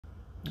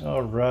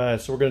All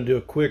right, so we're going to do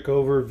a quick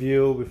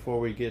overview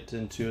before we get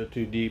into it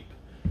too deep.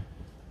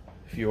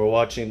 If you are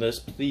watching this,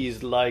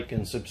 please like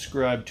and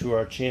subscribe to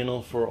our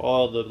channel for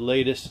all the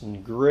latest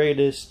and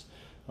greatest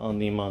on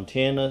the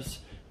Montanas.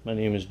 My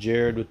name is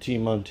Jared with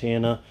Team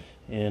Montana,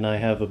 and I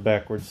have a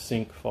backwards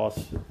sink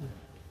faucet.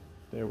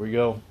 There we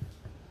go.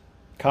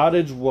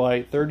 Cottage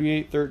White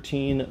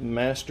 3813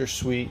 Master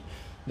Suite.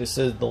 This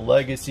is the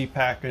Legacy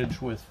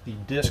package with the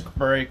disc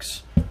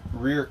brakes,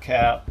 rear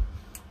cap,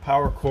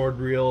 power cord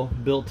reel,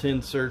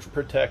 built-in surge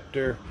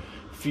protector,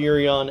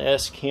 Furrion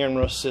S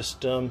camera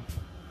system,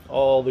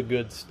 all the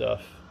good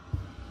stuff.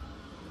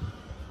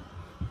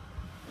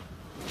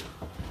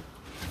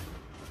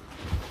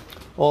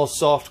 All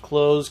soft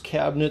close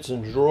cabinets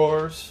and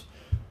drawers.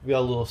 We got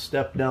a little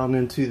step down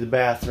into the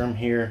bathroom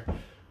here.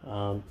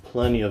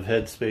 Plenty of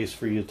headspace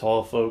for you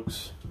tall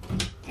folks.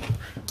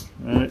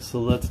 Alright, so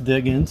let's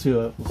dig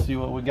into it. We'll see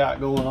what we got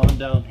going on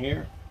down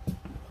here.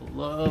 I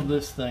love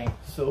this thing,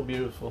 so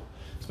beautiful.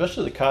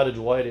 Especially the Cottage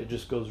White, it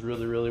just goes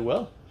really, really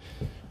well.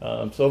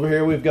 So over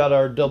here we've got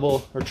our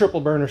double or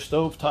triple burner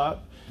stove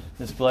top.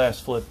 This glass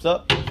flips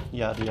up,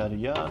 yada yada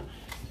yada.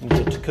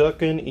 Gets it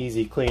cooking,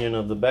 easy cleaning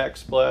of the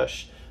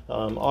backsplash.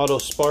 Auto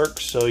spark,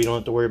 so you don't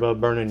have to worry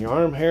about burning your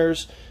arm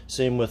hairs.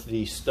 Same with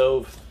the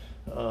stove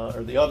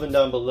or the oven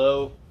down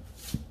below.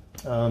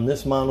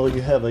 This model,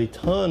 you have a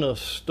ton of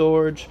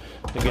storage.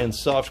 Again,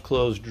 soft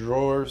close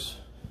drawers.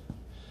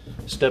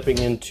 Stepping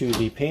into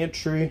the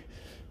pantry,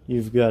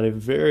 you've got a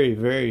very,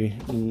 very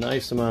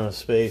nice amount of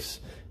space.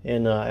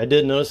 And I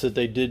did notice that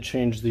they did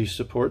change the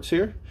supports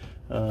here,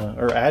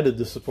 or added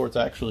the supports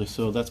actually,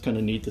 so that's kind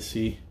of neat to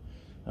see.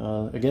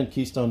 Again,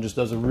 Keystone just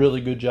does a really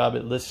good job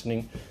at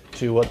listening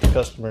to what the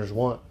customers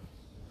want.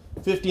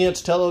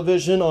 50-inch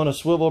television on a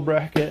swivel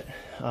bracket.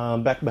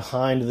 Back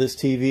behind this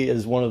TV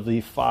is one of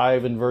the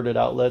 5 inverted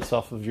outlets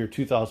off of your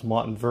 2000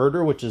 watt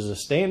inverter, which is a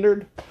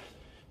standard.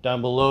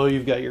 Down below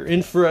you've got your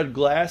infrared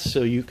glass,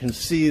 so you can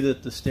see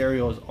that the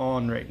stereo is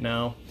on right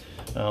now.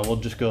 We'll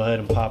just go ahead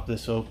and pop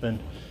this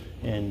open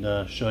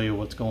and show you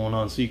what's going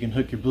on. So you can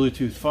hook your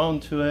Bluetooth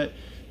phone to it.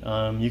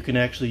 You can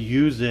actually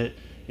use it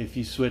if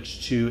you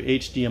switch to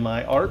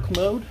HDMI ARC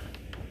mode.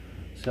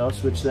 So I'll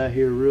switch that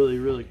here really,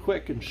 really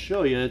quick and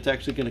show you. It's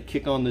actually going to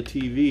kick on the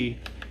TV,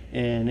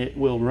 and it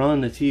will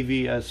run the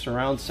TV as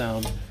surround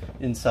sound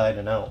inside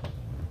and out.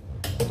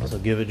 So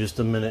give it just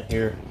a minute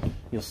here.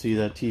 You'll see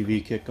that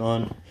TV kick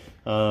on.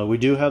 We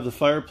do have the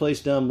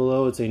fireplace down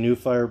below. It's a new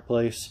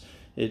fireplace.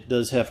 It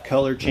does have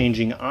color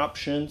changing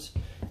options,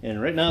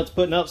 and right now it's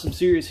putting out some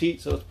serious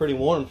heat, so it's pretty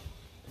warm.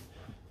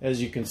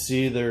 As you can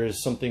see, there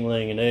is something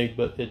laying an egg,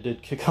 but it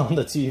did kick on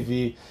the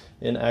TV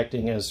and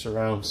acting as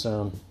surround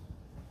sound.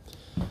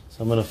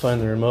 So I'm going to find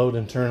the remote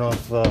and turn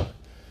off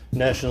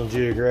National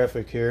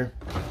Geographic here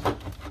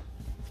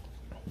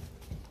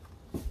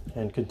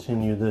and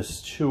continue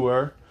this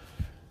tour.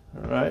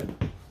 Alright.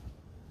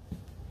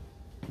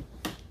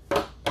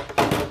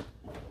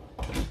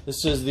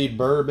 This is the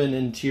bourbon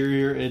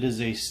interior. It is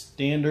a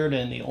standard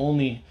and the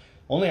only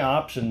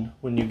option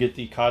when you get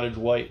the Cottage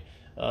White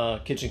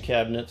kitchen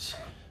cabinets,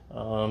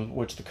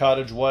 which the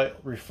Cottage White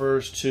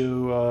refers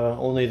to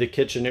only the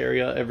kitchen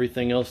area.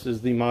 Everything else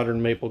is the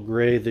modern maple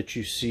gray that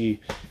you see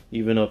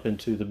even up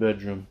into the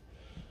bedroom.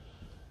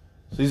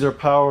 So these are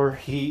power,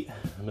 heat,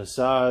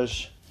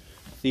 massage,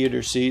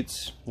 theater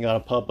seats. You got a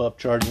pop-up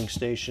charging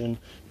station.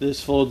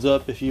 This folds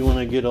up if you want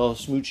to get all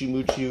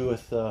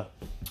smoochy-moochy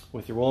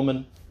with your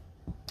woman.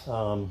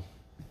 Or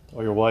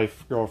your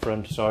wife,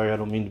 girlfriend, sorry, I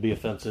don't mean to be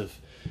offensive.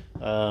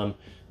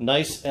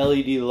 Nice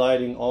LED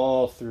lighting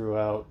all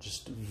throughout,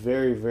 just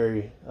very,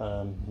 very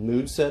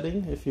mood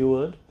setting, if you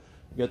would.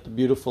 You got the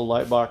beautiful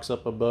light box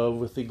up above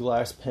with the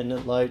glass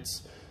pendant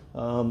lights,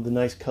 the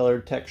nice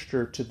colored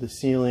texture to the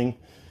ceiling,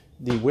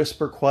 the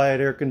Whisper Quiet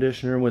air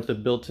conditioner with the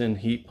built-in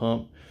heat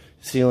pump,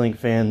 ceiling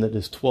fan that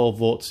is 12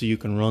 volts, so you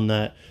can run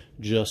that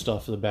just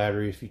off the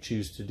battery if you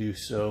choose to do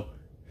so.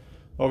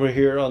 Over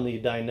here on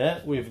the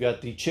dinette, we've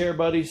got the Chair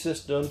Buddy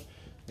system.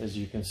 As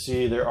you can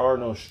see, there are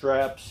no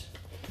straps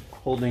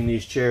holding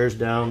these chairs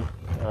down.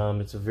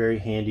 It's a very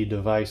handy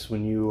device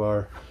when you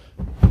are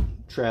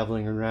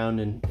traveling around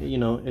and, you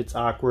know, it's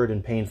awkward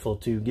and painful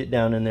to get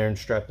down in there and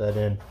strap that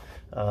in.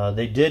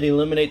 They did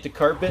eliminate the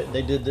carpet.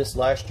 They did this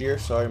last year.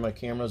 Sorry, my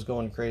camera's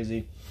going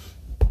crazy.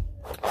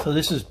 So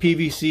this is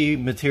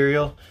PVC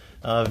material,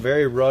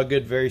 very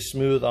rugged, very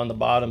smooth on the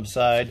bottom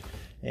side,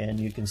 and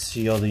you can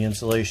see all the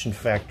insulation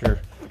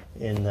factor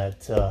in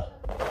that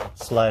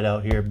slide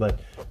out here. But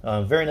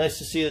very nice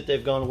to see that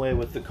they've gone away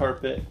with the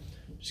carpet.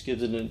 Just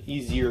gives it an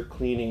easier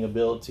cleaning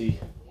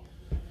ability.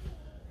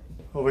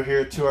 Over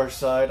here to our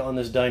side on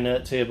this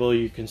dinette table,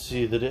 you can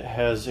see that it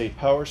has a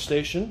power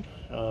station.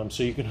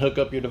 So you can hook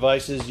up your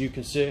devices. You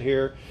can sit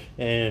here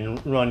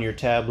and run your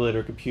tablet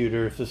or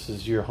computer if this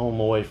is your home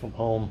away from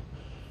home,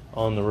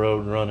 on the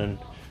road running,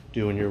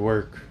 doing your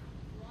work.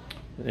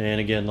 And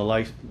again, the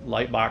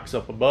light box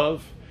up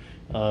above.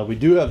 We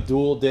do have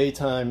dual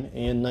daytime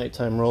and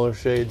nighttime roller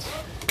shades.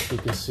 You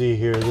can see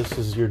here, this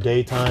is your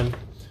daytime,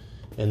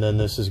 And then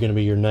this is going to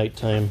be your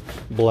nighttime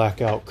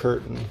blackout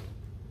curtain.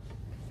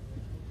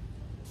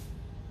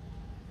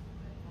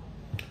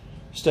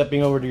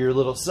 Stepping over to your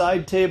little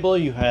side table,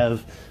 you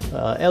have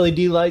LED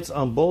lights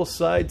on both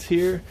sides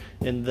here,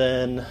 and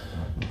then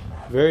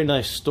very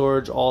nice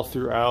storage all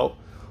throughout.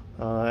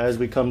 As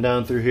we come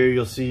down through here,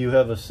 you'll see you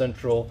have a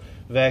central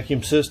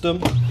vacuum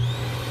system.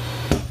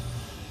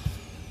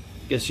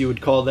 Guess you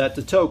would call that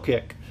the toe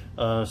kick.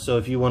 So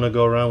if you want to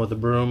go around with a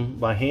broom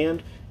by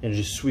hand and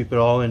just sweep it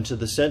all into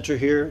the center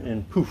here,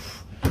 and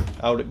poof,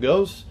 out it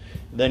goes.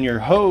 Then your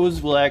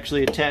hose will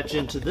actually attach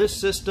into this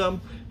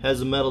system,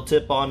 has a metal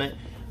tip on it.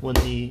 When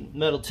the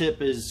metal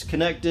tip is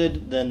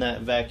connected, then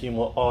that vacuum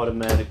will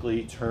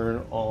automatically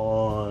turn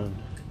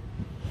on.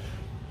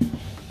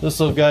 This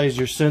little guy is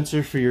your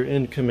sensor for your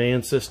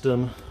in-command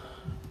system,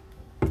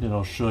 and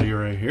I'll show you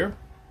right here.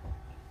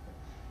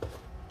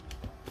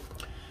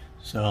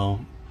 So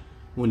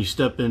when you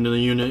step into the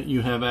unit,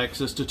 you have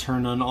access to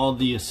turn on all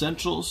the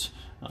essentials.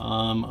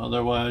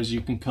 Otherwise,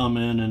 you can come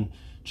in and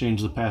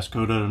change the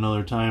passcode at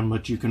another time,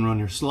 but you can run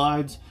your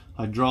slides,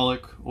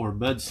 hydraulic or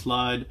bed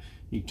slide.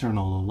 You can turn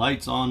all the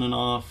lights on and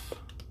off.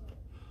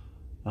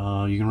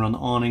 You can run the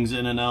awnings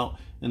in and out,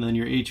 and then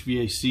your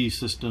HVAC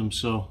system.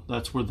 So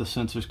that's where the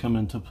sensors come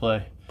into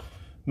play.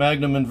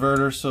 Magnum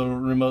inverter, so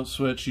remote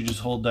switch. You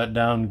just hold that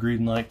down,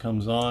 green light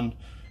comes on.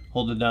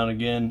 Hold it down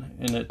again,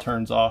 and it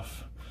turns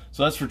off.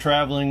 So that's for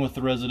traveling with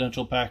the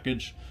residential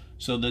package,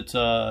 so that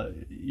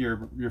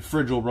your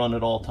fridge will run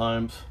at all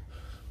times.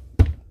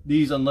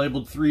 These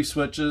unlabeled 3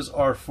 switches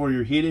are for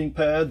your heating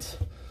pads.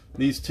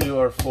 These 2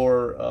 are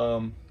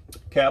for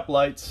cap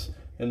lights,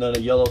 and then a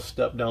yellow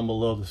step down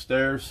below the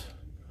stairs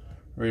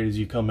right as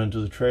you come into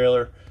the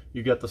trailer.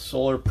 You got the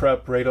solar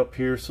prep right up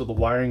here, so the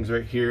wiring's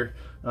right here.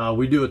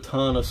 We do a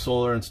ton of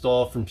solar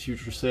install from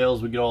future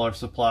sales. We get all our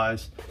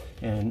supplies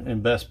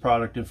and best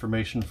product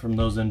information from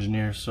those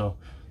engineers, so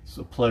it's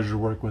a pleasure to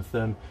work with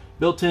them.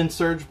 Built-in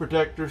surge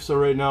protector, so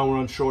right now we're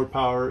on shore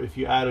power. If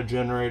you add a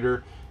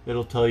generator,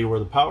 it'll tell you where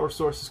the power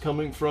source is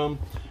coming from.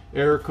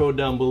 Error code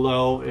down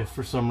below if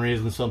for some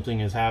reason something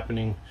is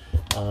happening.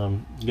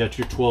 You got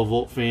your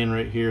 12-volt fan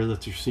right here.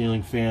 That's your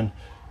ceiling fan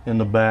in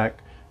the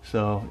back.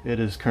 So it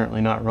is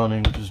currently not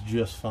running, which is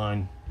just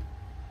fine.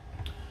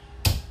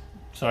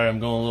 Sorry, I'm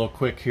going a little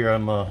quick here.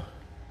 I'm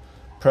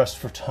pressed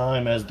for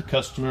time as the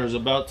customer is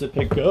about to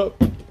pick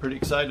up. Pretty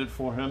excited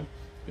for him.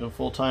 Go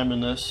full time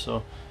in this.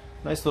 So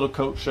nice little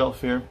coat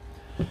shelf here.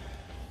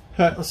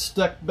 Alright, let's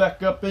step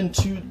back up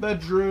into the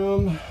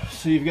bedroom.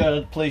 So you've got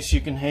a place you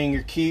can hang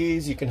your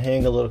keys. You can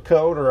hang a little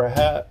coat or a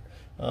hat.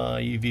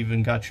 You've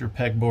even got your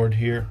pegboard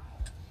here.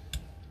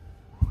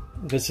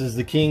 This is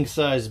the king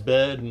size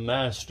bed,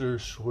 master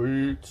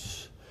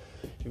suite.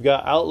 You've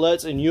got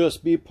outlets and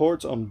USB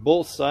ports on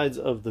both sides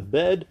of the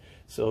bed.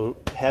 So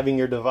having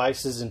your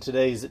devices in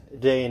today's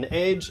day and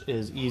age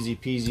is easy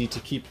peasy to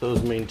keep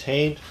those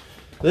maintained.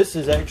 This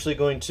is actually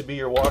going to be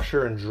your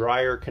washer and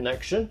dryer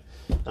connection.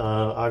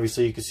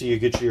 Obviously you can see you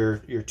get your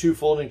 2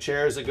 folding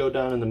chairs that go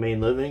down in the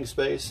main living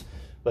space,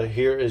 but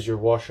here is your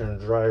washer and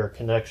dryer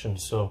connection,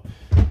 so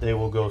they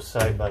will go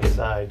side by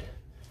side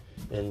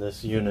in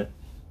this unit.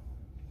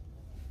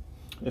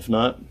 If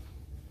not,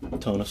 a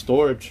ton of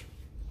storage.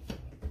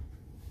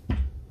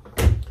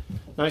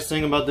 Nice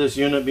thing about this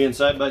unit being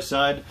side by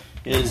side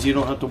is you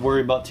don't have to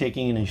worry about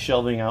taking any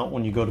shelving out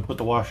when you go to put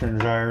the washer and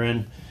dryer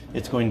in.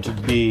 It's going to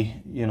be,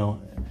 you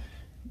know,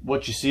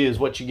 what you see is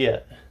what you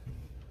get.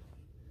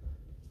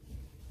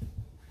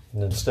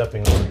 And then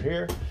stepping over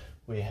here,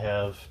 we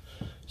have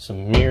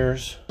some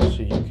mirrors so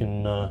you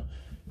can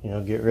you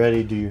know, get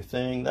ready, do your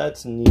thing.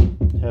 That's neat,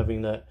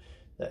 having that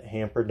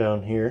hamper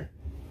down here.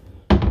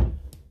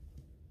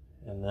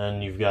 And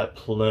then you've got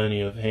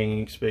plenty of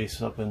hanging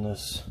space up in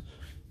this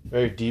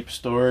very deep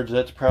storage.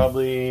 That's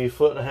probably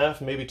 1.5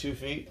 feet, maybe 2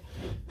 feet,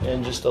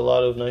 and just a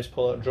lot of nice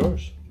pull-out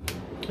drawers.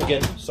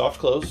 Again, soft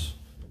close.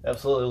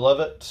 Absolutely love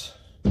it.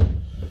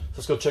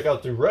 Let's go check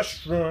out the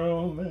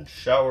restroom and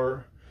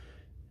shower.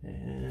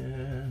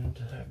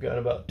 And I've got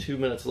about 2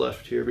 minutes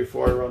left here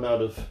before I run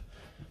out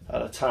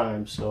of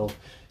time. So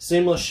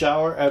seamless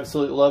shower,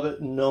 absolutely love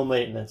it. No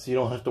maintenance. You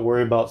don't have to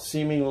worry about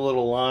seaming a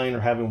little line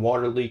or having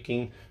water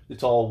leaking.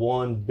 It's all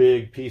one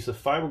big piece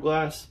of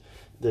fiberglass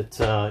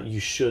that you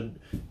should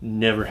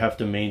never have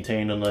to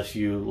maintain unless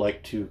you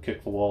like to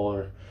kick the wall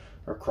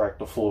or crack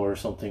the floor or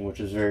something, which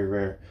is very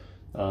rare.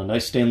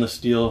 Nice stainless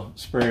steel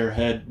sprayer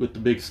head with the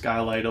big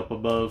skylight up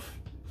above.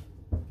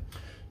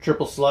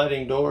 Triple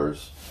sliding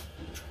doors.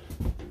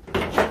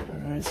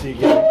 Alright, so you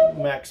get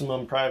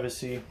maximum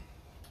privacy.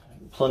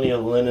 Plenty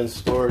of linen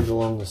storage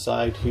along the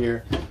side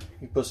here.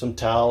 You put some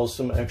towels,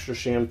 some extra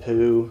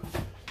shampoo.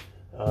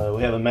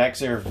 We have a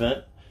max air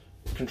vent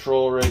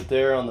control right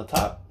there on the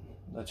top.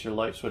 That's your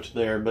light switch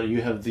there, but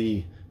you have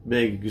the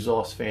big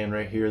exhaust fan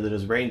right here that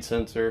is rain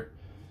sensor,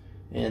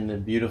 and the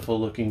beautiful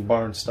looking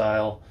barn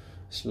style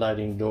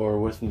sliding door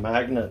with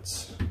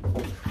magnets.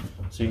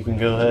 So you can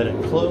go ahead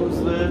and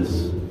close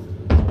this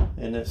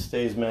and it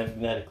stays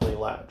magnetically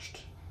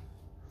latched.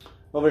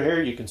 Over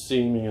here you can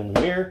see me in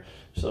the mirror.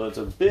 So it's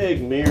a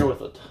big mirror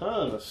with a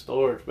ton of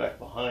storage back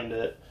behind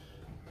it.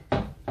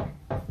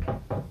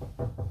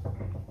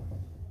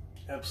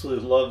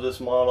 Absolutely love this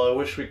model. I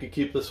wish we could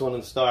keep this one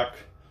in stock.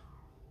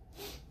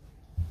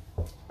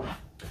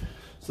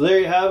 So there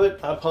you have it.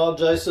 I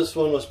apologize, this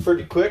one was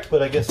pretty quick,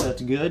 but I guess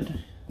that's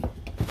good.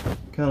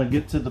 Kind of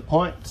get to the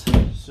point.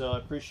 So I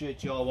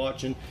appreciate you all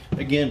watching.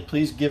 Again,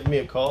 please give me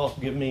a call,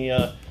 give me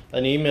an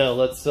email.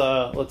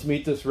 Let's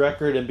meet this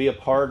record and be a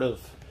part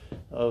of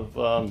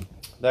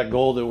that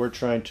goal that we're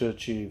trying to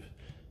achieve.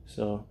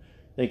 So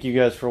thank you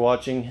guys for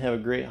watching. Have a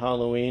great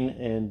Halloween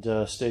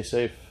and stay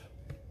safe.